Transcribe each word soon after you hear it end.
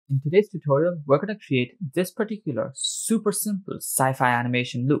In today's tutorial, we're going to create this particular super simple sci-fi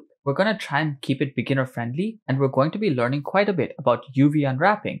animation loop. We're going to try and keep it beginner friendly, and we're going to be learning quite a bit about UV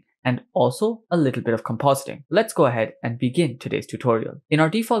unwrapping and also a little bit of compositing. Let's go ahead and begin today's tutorial. In our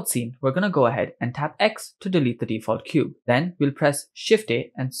default scene, we're going to go ahead and tap X to delete the default cube. Then we'll press Shift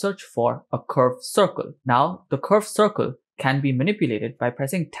A and search for a curved circle. Now, the curved circle can be manipulated by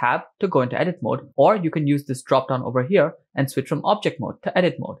pressing Tab to go into edit mode, or you can use this drop down over here and switch from object mode to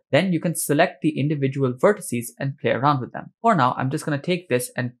edit mode. Then you can select the individual vertices and play around with them. For now, I'm just going to take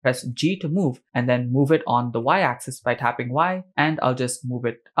this and press G to move and then move it on the Y axis by tapping Y, and I'll just move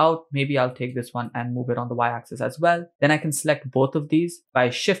it out. Maybe I'll take this one and move it on the Y axis as well. Then I can select both of these by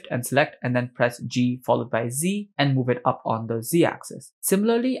Shift and select and then press G followed by Z and move it up on the Z axis.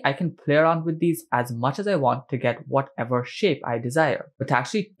 Similarly, I can play around with these as much as I want to get whatever shape I desire. But to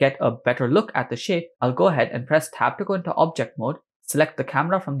actually get a better look at the shape, I'll go ahead and press Tab to go into object mode, select the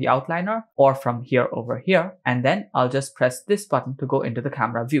camera from the outliner or from here over here, and then I'll just press this button to go into the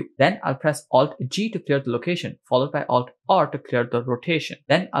camera view. Then I'll press Alt G to clear the location, followed by Alt R to clear the rotation.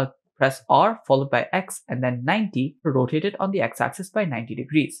 Then I'll press R followed by X and then 90 to rotate it on the X axis by 90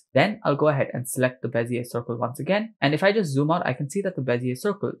 degrees. Then I'll go ahead and select the Bezier circle once again. And if I just zoom out, I can see that the Bezier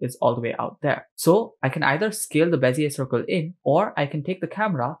circle is all the way out there. So I can either scale the Bezier circle in, or I can take the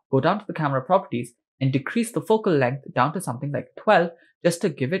camera, go down to the camera properties and decrease the focal length down to something like 12 just to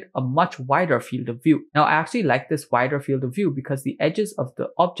give it a much wider field of view. Now, I actually like this wider field of view because the edges of the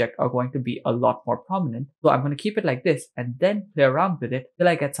object are going to be a lot more prominent. So I'm going to keep it like this and then play around with it till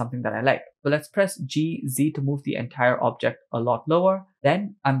I get something that I like. So let's press G, Z to move the entire object a lot lower.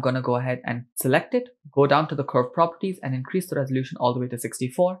 Then I'm going to go ahead and select it, go down to the curve properties and increase the resolution all the way to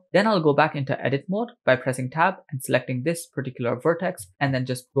 64. Then I'll go back into edit mode by pressing Tab and selecting this particular vertex and then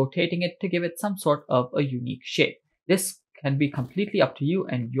just rotating it to give it some sort of a unique shape. This can be completely up to you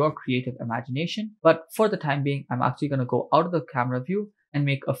and your creative imagination, but for the time being, I'm actually going to go out of the camera view and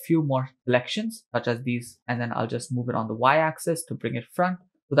make a few more selections such as these, and then I'll just move it on the Y axis to bring it front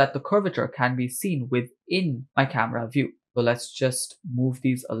so that the curvature can be seen within my camera view. So let's just move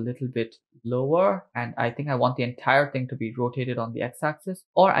these a little bit lower, and I think I want the entire thing to be rotated on the X axis,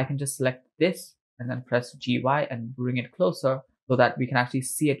 or I can just select this and then press GY and bring it closer so that we can actually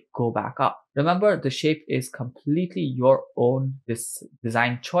see it go back up. Remember, the shape is completely your own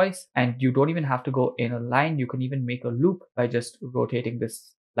design choice, and you don't even have to go in a line. You can even make a loop by just rotating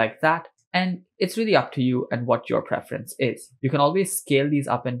this like that. And it's really up to you and what your preference is. You can always scale these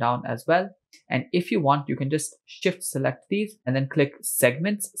up and down as well. And if you want, you can just shift select these and then click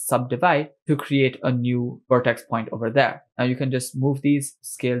segments, subdivide to create a new vertex point over there. Now you can just move these,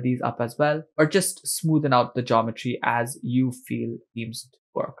 scale these up as well, or just smoothen out the geometry as you feel seems to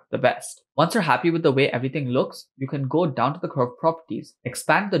work the best. Once you're happy with the way everything looks, you can go down to the curve properties,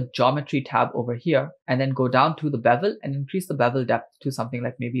 expand the geometry tab over here, and then go down to the bevel and increase the bevel depth to something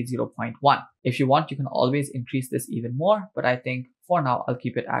like maybe 0.1. If you want, you can always increase this even more, but I think for now, I'll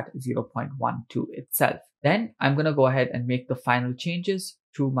keep it at 0.12 itself. Then I'm going to go ahead and make the final changes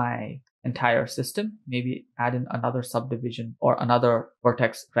to my entire system. Maybe add in another subdivision or another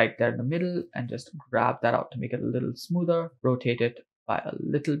vertex right there in the middle and just grab that out to make it a little smoother, rotate it by a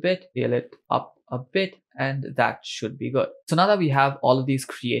little bit, scale it up a bit, and that should be good. So now that we have all of these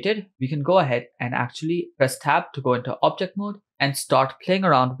created, we can go ahead and actually press Tab to go into object mode and start playing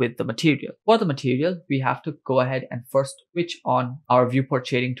around with the material. For the material, we have to go ahead and first switch on our viewport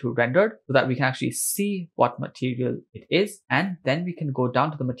shading to rendered so that we can actually see what material it is. And then we can go down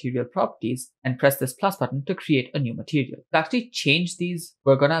to the material properties and press this plus button to create a new material. To actually change these,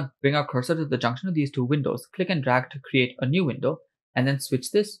 we're gonna bring our cursor to the junction of these two windows, click and drag to create a new window, and then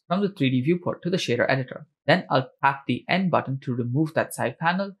switch this from the 3D viewport to the shader editor. Then I'll tap the N button to remove that side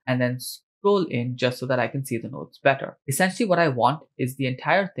panel and then scroll in just so that I can see the nodes better. Essentially what I want is the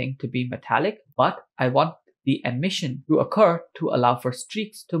entire thing to be metallic, but I want the emission to occur to allow for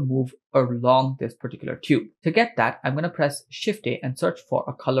streaks to move along this particular tube. To get that, I'm going to press Shift A and search for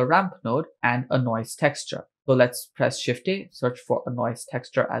a color ramp node and a noise texture. So let's press Shift A, search for a noise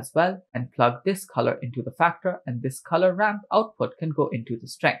texture as well, and plug this color into the factor, and this color ramp output can go into the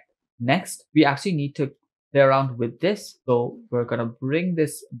strength. Next, we actually need to play around with this. So we're going to bring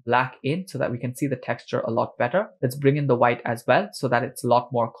this black in so that we can see the texture a lot better. Let's bring in the white as well so that it's a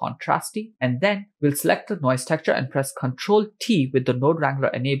lot more contrasty. And then we'll select the noise texture and press Ctrl T with the node wrangler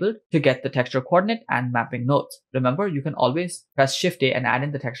enabled to get the texture coordinate and mapping nodes. Remember, you can always press Shift A and add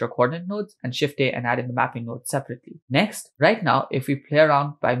in the texture coordinate nodes and Shift A and add in the mapping nodes separately. Next, right now, if we play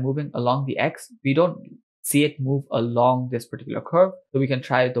around by moving along the X, we don't see it move along this particular curve. So we can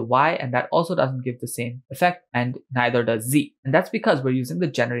try the Y, and that also doesn't give the same effect, and neither does Z. And that's because we're using the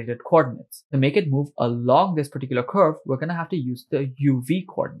generated coordinates. To make it move along this particular curve, we're going to have to use the UV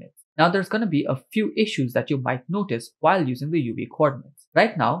coordinates. Now there's going to be a few issues that you might notice while using the UV coordinates.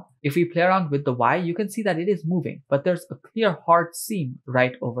 Right now, if we play around with the Y, you can see that it is moving, but there's a clear hard seam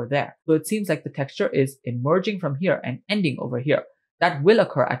right over there. So it seems like the texture is emerging from here and ending over here. That will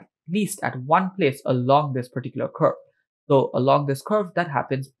occur at least at one place along this particular curve. So along this curve, that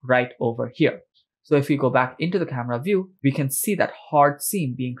happens right over here. So if we go back into the camera view, we can see that hard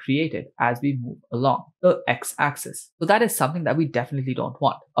seam being created as we move along the x-axis. So that is something that we definitely don't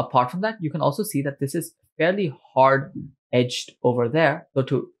want. Apart from that, you can also see that this is fairly hard edged over there. So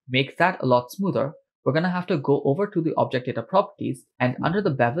to make that a lot smoother, we're going to have to go over to the object data properties, and under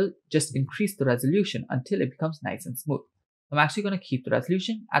the bevel, just increase the resolution until it becomes nice and smooth. I'm actually going to keep the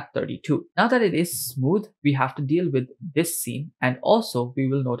resolution at 32. Now that it is smooth, we have to deal with this seam, and also we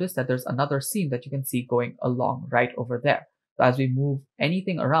will notice that there's another seam that you can see going along right over there. So as we move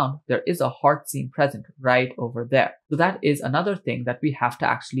anything around, there is a hard seam present right over there. So that is another thing that we have to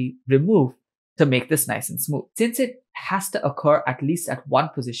actually remove to make this nice and smooth. Since it has to occur at least at one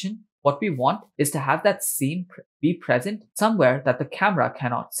position, what we want is to have that seam be present somewhere that the camera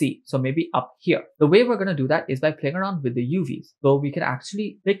cannot see. So maybe up here. The way we're going to do that is by playing around with the UVs. So we can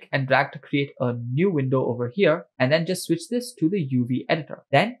actually click and drag to create a new window over here, and then just switch this to the UV editor.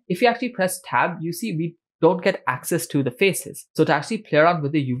 Then if you actually press tab, you see we don't get access to the faces. So to actually play around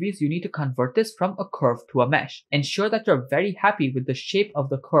with the UVs, you need to convert this from a curve to a mesh. Ensure that you're very happy with the shape of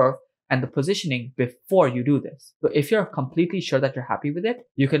the curve and the positioning before you do this. So if you're completely sure that you're happy with it,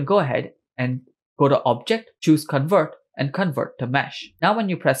 you can go ahead and go to Object, choose Convert, and convert to Mesh. Now when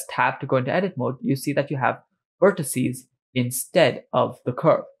you press Tab to go into edit mode, you see that you have vertices instead of the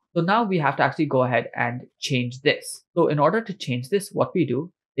curve. So now we have to actually go ahead and change this. So in order to change this, what we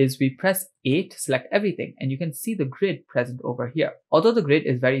do is we press A to select everything, and you can see the grid present over here. Although the grid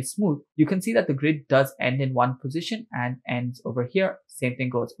is very smooth, you can see that the grid does end in one position and ends over here. Same thing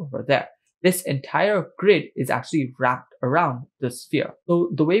goes over there. This entire grid is actually wrapped around the sphere.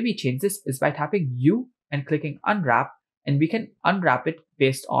 So the way we change this is by tapping U and clicking unwrap, and we can unwrap it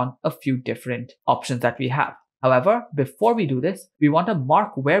based on a few different options that we have. However, before we do this, we want to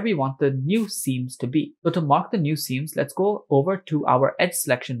mark where we want the new seams to be. So to mark the new seams, let's go over to our edge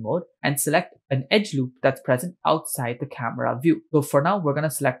selection mode and select an edge loop that's present outside the camera view. So for now, we're going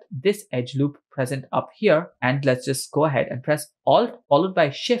to select this edge loop present up here, and let's just go ahead and press Alt followed by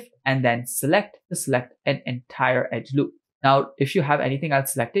Shift and then select to select an entire edge loop. Now, if you have anything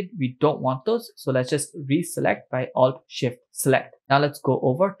else selected, we don't want those. So let's just reselect by Alt Shift Select. Now let's go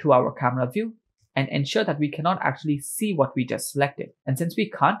over to our camera view and ensure that we cannot actually see what we just selected. And since we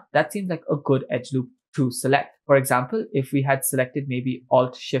can't, that seems like a good edge loop to select. For example, if we had selected maybe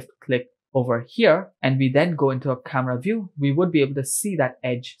Alt Shift Click over here, and we then go into a camera view, we would be able to see that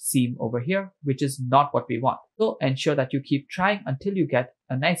edge seam over here, which is not what we want. So ensure that you keep trying until you get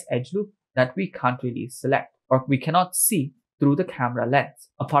a nice edge loop that we can't really select, or we cannot see through the camera lens.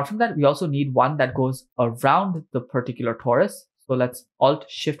 Apart from that, we also need one that goes around the particular torus. So let's Alt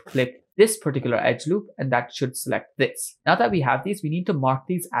Shift Click this particular edge loop, and that should select this. Now that we have these, we need to mark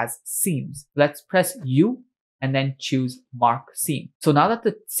these as seams. Let's press U and then choose Mark Seam. So now that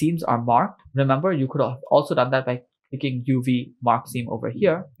the seams are marked, remember you could have also done that by clicking UV Mark Seam over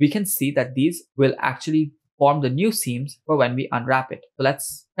here. We can see that these will actually form the new seams for when we unwrap it. So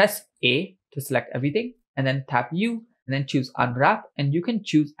let's press A to select everything, and then tap U, and then choose unwrap, and you can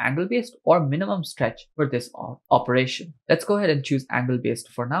choose angle based or minimum stretch for this operation. Let's go ahead and choose angle based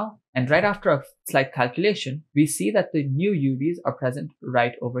for now. And right after a slight calculation, we see that the new UVs are present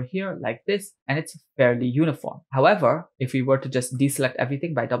right over here like this, and it's fairly uniform. However, if we were to just deselect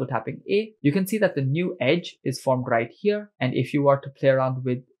everything by double tapping A, you can see that the new edge is formed right here. And if you were to play around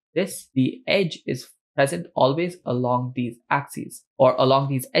with this, the edge is present always along these axes, or along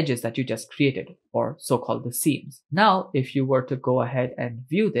these edges that you just created, or so-called the seams. Now, if you were to go ahead and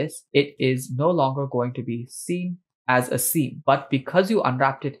view this, it is no longer going to be seen as a seam. But because you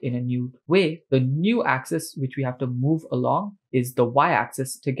unwrapped it in a new way, the new axis which we have to move along is the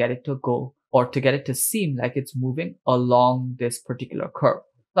y-axis to get it to go, or to get it to seem like it's moving along this particular curve.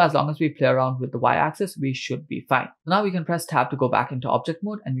 So as long as we play around with the y-axis, we should be fine. So now we can press tab to go back into object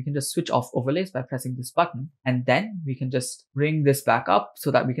mode, and we can just switch off overlays by pressing this button. And then we can just bring this back up so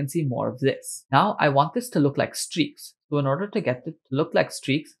that we can see more of this. Now I want this to look like streaks. So in order to get it to look like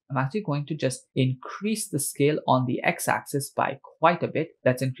streaks, I'm actually going to just increase the scale on the x-axis by quite a bit.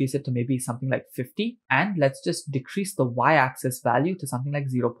 Let's increase it to maybe something like 50. And let's just decrease the y-axis value to something like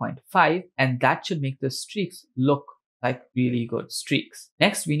 0.5. And that should make the streaks look like really good streaks.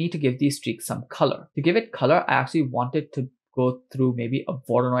 Next, we need to give these streaks some color. To give it color, I actually wanted to go through maybe a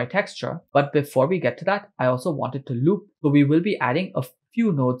Voronoi texture. But before we get to that, I also wanted to loop. So we will be adding a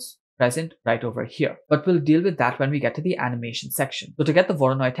few nodes present right over here. But we'll deal with that when we get to the animation section. So to get the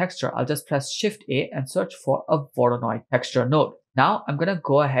Voronoi texture, I'll just press Shift A and search for a Voronoi texture node. Now I'm going to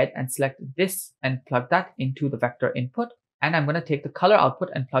go ahead and select this and plug that into the vector input. And I'm going to take the color output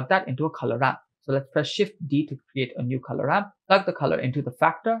and plug that into a color ramp. So let's press Shift D to create a new color ramp, plug the color into the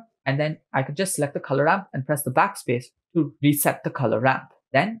factor, and then I could just select the color ramp and press the backspace to reset the color ramp.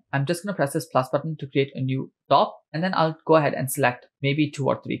 Then I'm just going to press this plus button to create a new top, and then I'll go ahead and select maybe 2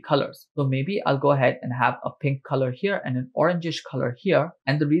 or 3 colors. So maybe I'll go ahead and have a pink color here and an orangish color here.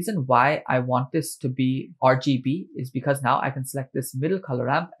 And the reason why I want this to be RGB is because now I can select this middle color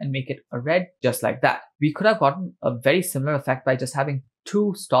ramp and make it a red just like that. We could have gotten a very similar effect by just having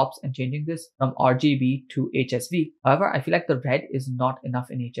 2 stops and changing this from RGB to HSV. However, I feel like the red is not enough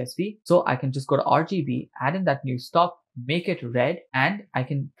in HSV. So I can just go to RGB, add in that new stop, make it red, and I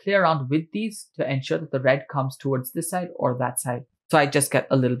can play around with these to ensure that the red comes towards this side or that side. So I just get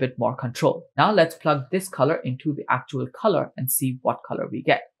a little bit more control. Now let's plug this color into the actual color and see what color we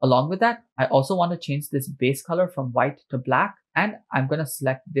get. Along with that, I also want to change this base color from white to black, and I'm going to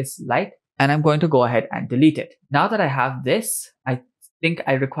select this light and I'm going to go ahead and delete it. Now that I have this, I think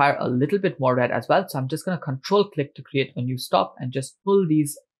I require a little bit more red as well. So I'm just going to control click to create a new stop and just pull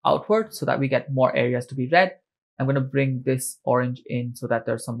these outward so that we get more areas to be red. I'm going to bring this orange in so that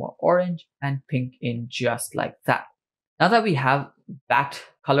there's some more orange and pink in just like that. Now that we have that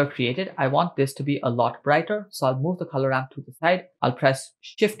color created, I want this to be a lot brighter. So I'll move the color ramp to the side. I'll press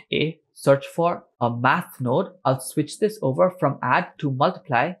Shift A, search for a math node. I'll switch this over from add to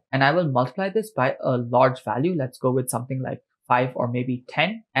multiply, and I will multiply this by a large value. Let's go with something like 5 or maybe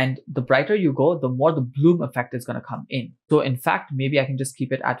 10. And the brighter you go, the more the bloom effect is going to come in. So in fact, maybe I can just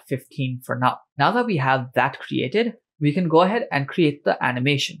keep it at 15 for now. Now that we have that created, we can go ahead and create the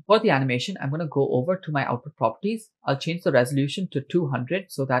animation. For the animation, I'm going to go over to my output properties. I'll change the resolution to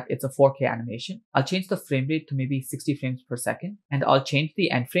 200 so that it's a 4K animation. I'll change the frame rate to maybe 60 frames per second. And I'll change the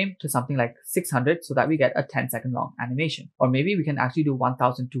end frame to something like 600 so that we get a 10-second long animation. Or maybe we can actually do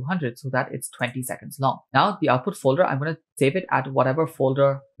 1200 so that it's 20 seconds long. Now the output folder, I'm going to save it at whatever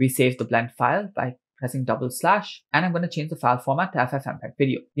folder we saved the blend file by pressing // and I'm going to change the file format to FFmpeg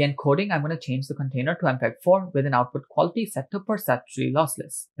video. The encoding, I'm going to change the container to MPEG-4 with an output quality set to perceptually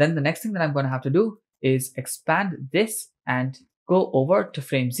lossless. Then the next thing that I'm going to have to do is expand this and go over to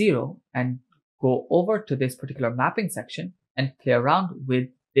frame 0 and go over to this particular mapping section and play around with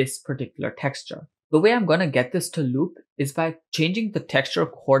this particular texture. The way I'm going to get this to loop is by changing the texture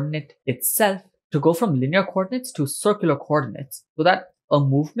coordinate itself to go from linear coordinates to circular coordinates so that a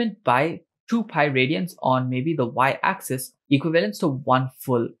movement by 2 pi radians on maybe the y-axis equivalent to 1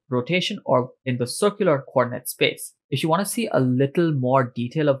 full rotation or in the circular coordinate space. If you want to see a little more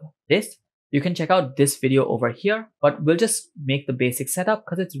detail of this, you can check out this video over here, but we'll just make the basic setup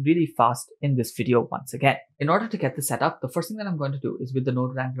because it's really fast in this video once again. In order to get the setup, the first thing that I'm going to do is with the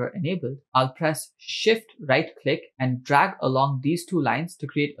node wrangler enabled, I'll press Shift right click and drag along these 2 lines to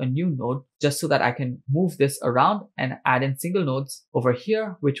create a new node just so that I can move this around and add in single nodes over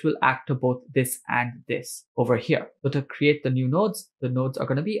here, which will act to both this and this over here. So to create the new nodes, the nodes are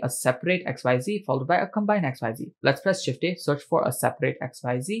going to be a separate XYZ followed by a combine XYZ. Let's press Shift A, search for a separate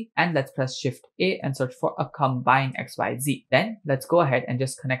XYZ, and let's press Shift A and search for a combine XYZ. Then let's go ahead and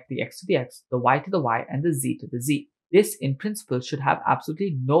just connect the X to the X, the Y to the Y, and the Z to the Z. This in principle should have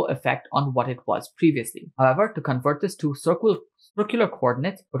absolutely no effect on what it was previously. However, to convert this to circular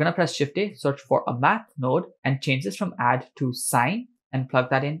coordinates, we're going to press Shift A, search for a math node, and change this from add to sine and plug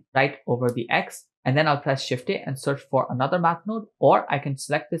that in right over the X. And then I'll press Shift A and search for another math node, or I can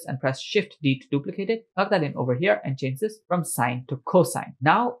select this and press Shift D to duplicate it, plug that in over here and change this from sine to cosine.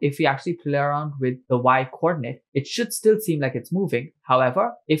 Now, if we actually play around with the Y coordinate, it should still seem like it's moving.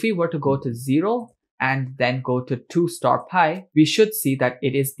 However, if we were to go to 0 and then go to 2 star pi, we should see that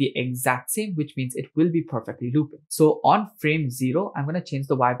it is the exact same, which means it will be perfectly looping. So on frame 0, I'm going to change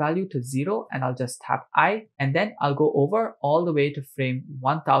the Y value to 0 and I'll just tap I, and then I'll go over all the way to frame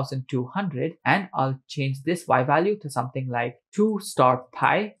 1200 and I'll change this Y value to something like 2 star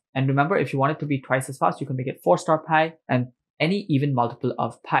pi. And remember, if you want it to be twice as fast, you can make it 4 star pi and any even multiple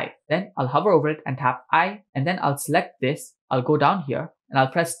of pi. Then I'll hover over it and tap I, and then I'll select this. I'll go down here and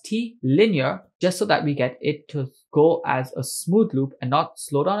I'll press T linear just so that we get it to go as a smooth loop and not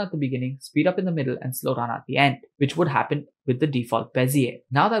slow down at the beginning, speed up in the middle, and slow down at the end, which would happen with the default Bezier.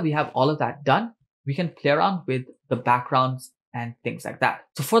 Now that we have all of that done, we can play around with the backgrounds and things like that.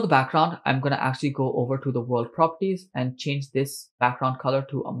 So for the background, I'm going to actually go over to the world properties and change this background color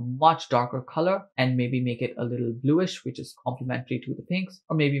to a much darker color and maybe make it a little bluish, which is complementary to the pinks,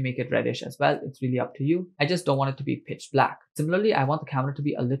 or maybe make it reddish as well. It's really up to you. I just don't want it to be pitch black. Similarly, I want the camera to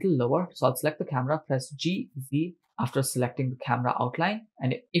be a little lower. So I'll select the camera, press G, Z after selecting the camera outline.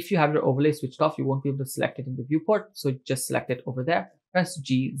 And if you have your overlay switched off, you won't be able to select it in the viewport. So just select it over there. Press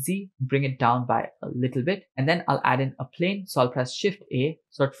G, Z, bring it down by a little bit, and then I'll add in a plane. So I'll press Shift A,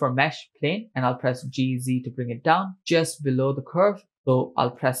 search for mesh plane, and I'll press G, Z to bring it down just below the curve. So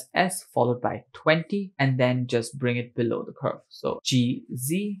I'll press S followed by 20 and then just bring it below the curve. So G,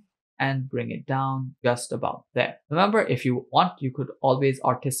 Z and bring it down just about there. Remember, if you want, you could always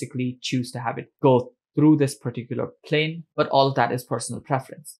artistically choose to have it go through this particular plane, but all of that is personal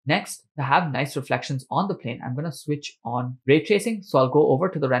preference. Next, to have nice reflections on the plane, I'm going to switch on ray tracing. So I'll go over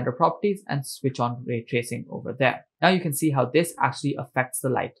to the render properties and switch on ray tracing over there. Now you can see how this actually affects the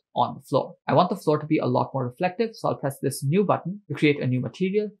light on the floor. I want the floor to be a lot more reflective. So I'll press this new button to create a new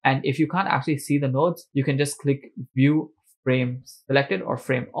material. And if you can't actually see the nodes, you can just click view frame selected or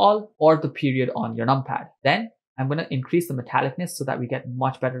frame all or the period on your numpad. Then I'm going to increase the metallicness so that we get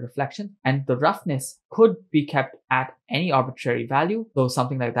much better reflection, and the roughness could be kept at any arbitrary value. So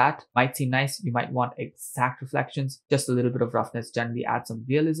something like that might seem nice. You might want exact reflections. Just a little bit of roughness generally adds some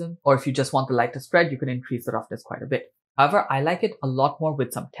realism. Or if you just want the light to spread, you can increase the roughness quite a bit. However, I like it a lot more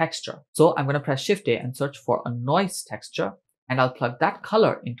with some texture. So I'm going to press Shift A and search for a noise texture, and I'll plug that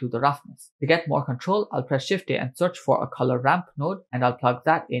color into the roughness. To get more control, I'll press Shift A and search for a color ramp node, and I'll plug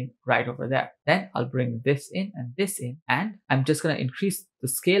that in right over there. Then I'll bring this in and this in, and I'm just going to increase the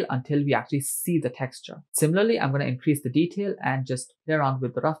scale until we actually see the texture. Similarly, I'm going to increase the detail and just play around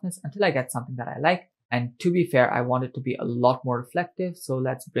with the roughness until I get something that I like. And to be fair, I want it to be a lot more reflective, so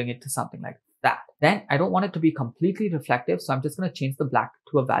let's bring it to something like that. Then I don't want it to be completely reflective, so I'm just going to change the black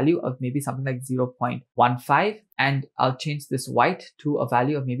to a value of maybe something like 0.15, and I'll change this white to a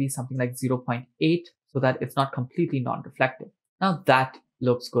value of maybe something like 0.8 so that it's not completely non-reflective. Now that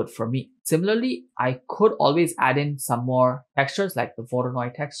looks good for me. Similarly, I could always add in some more textures like the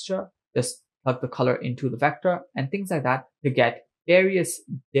Voronoi texture, just plug the color into the vector and things like that to get various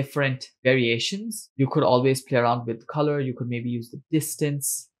different variations. You could always play around with color. You could maybe use the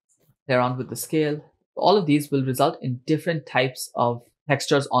distance, play around with the scale. All of these will result in different types of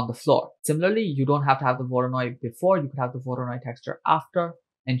textures on the floor. Similarly, you don't have to have the Voronoi before. You could have the Voronoi texture after.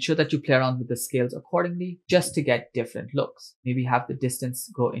 Ensure that you play around with the scales accordingly just to get different looks. Maybe have the distance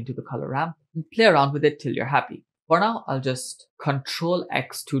go into the color ramp and play around with it till you're happy. For now, I'll just Control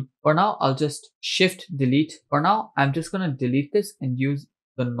X to, for now, I'll just Shift Delete. For now, I'm just going to delete this and use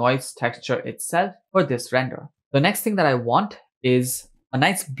the noise texture itself for this render. The next thing that I want is a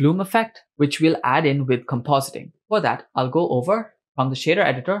nice bloom effect, which we'll add in with compositing. For that, I'll go over from the shader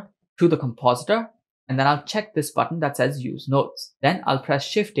editor to the compositor, and then I'll check this button that says use nodes. Then I'll press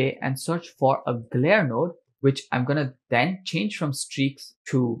Shift A and search for a glare node, which I'm going to then change from streaks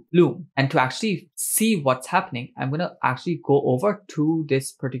to bloom. And to actually see what's happening, I'm going to actually go over to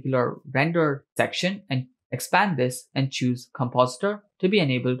this particular render section and expand this and choose compositor to be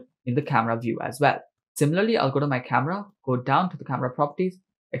enabled in the camera view as well. Similarly, I'll go to my camera, go down to the camera properties,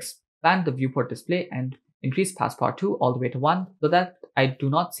 expand the viewport display and increase passpower 2 all the way to 1 so that I do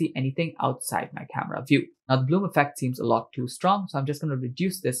not see anything outside my camera view. Now the bloom effect seems a lot too strong, so I'm just going to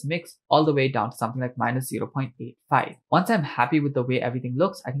reduce this mix all the way down to something like minus 0.85. Once I'm happy with the way everything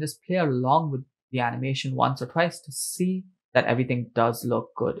looks, I can just play along with the animation once or twice to see that everything does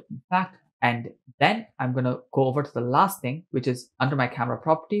look good in fact. And then I'm going to go over to the last thing, which is under my camera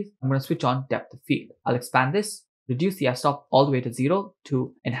properties. I'm going to switch on depth of field. I'll expand this, reduce the f-stop all the way to 0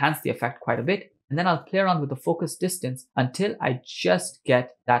 to enhance the effect quite a bit. And then I'll play around with the focus distance until I just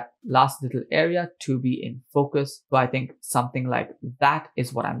get that last little area to be in focus. So I think something like that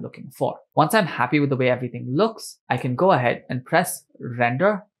is what I'm looking for. Once I'm happy with the way everything looks, I can go ahead and press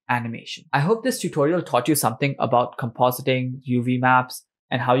render animation. I hope this tutorial taught you something about compositing, UV maps,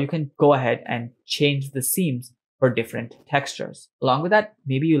 and how you can go ahead and change the seams for different textures. Along with that,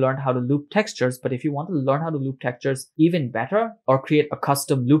 maybe you learned how to loop textures, but if you want to learn how to loop textures even better or create a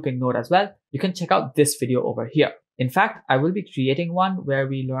custom looping node as well, you can check out this video over here. In fact, I will be creating one where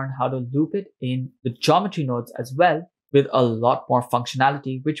we learn how to loop it in the geometry nodes as well with a lot more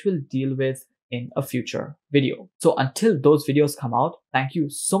functionality, which will deal with in a future video. So until those videos come out, thank you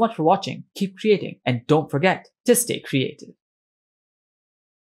so much for watching, keep creating, and don't forget to stay creative.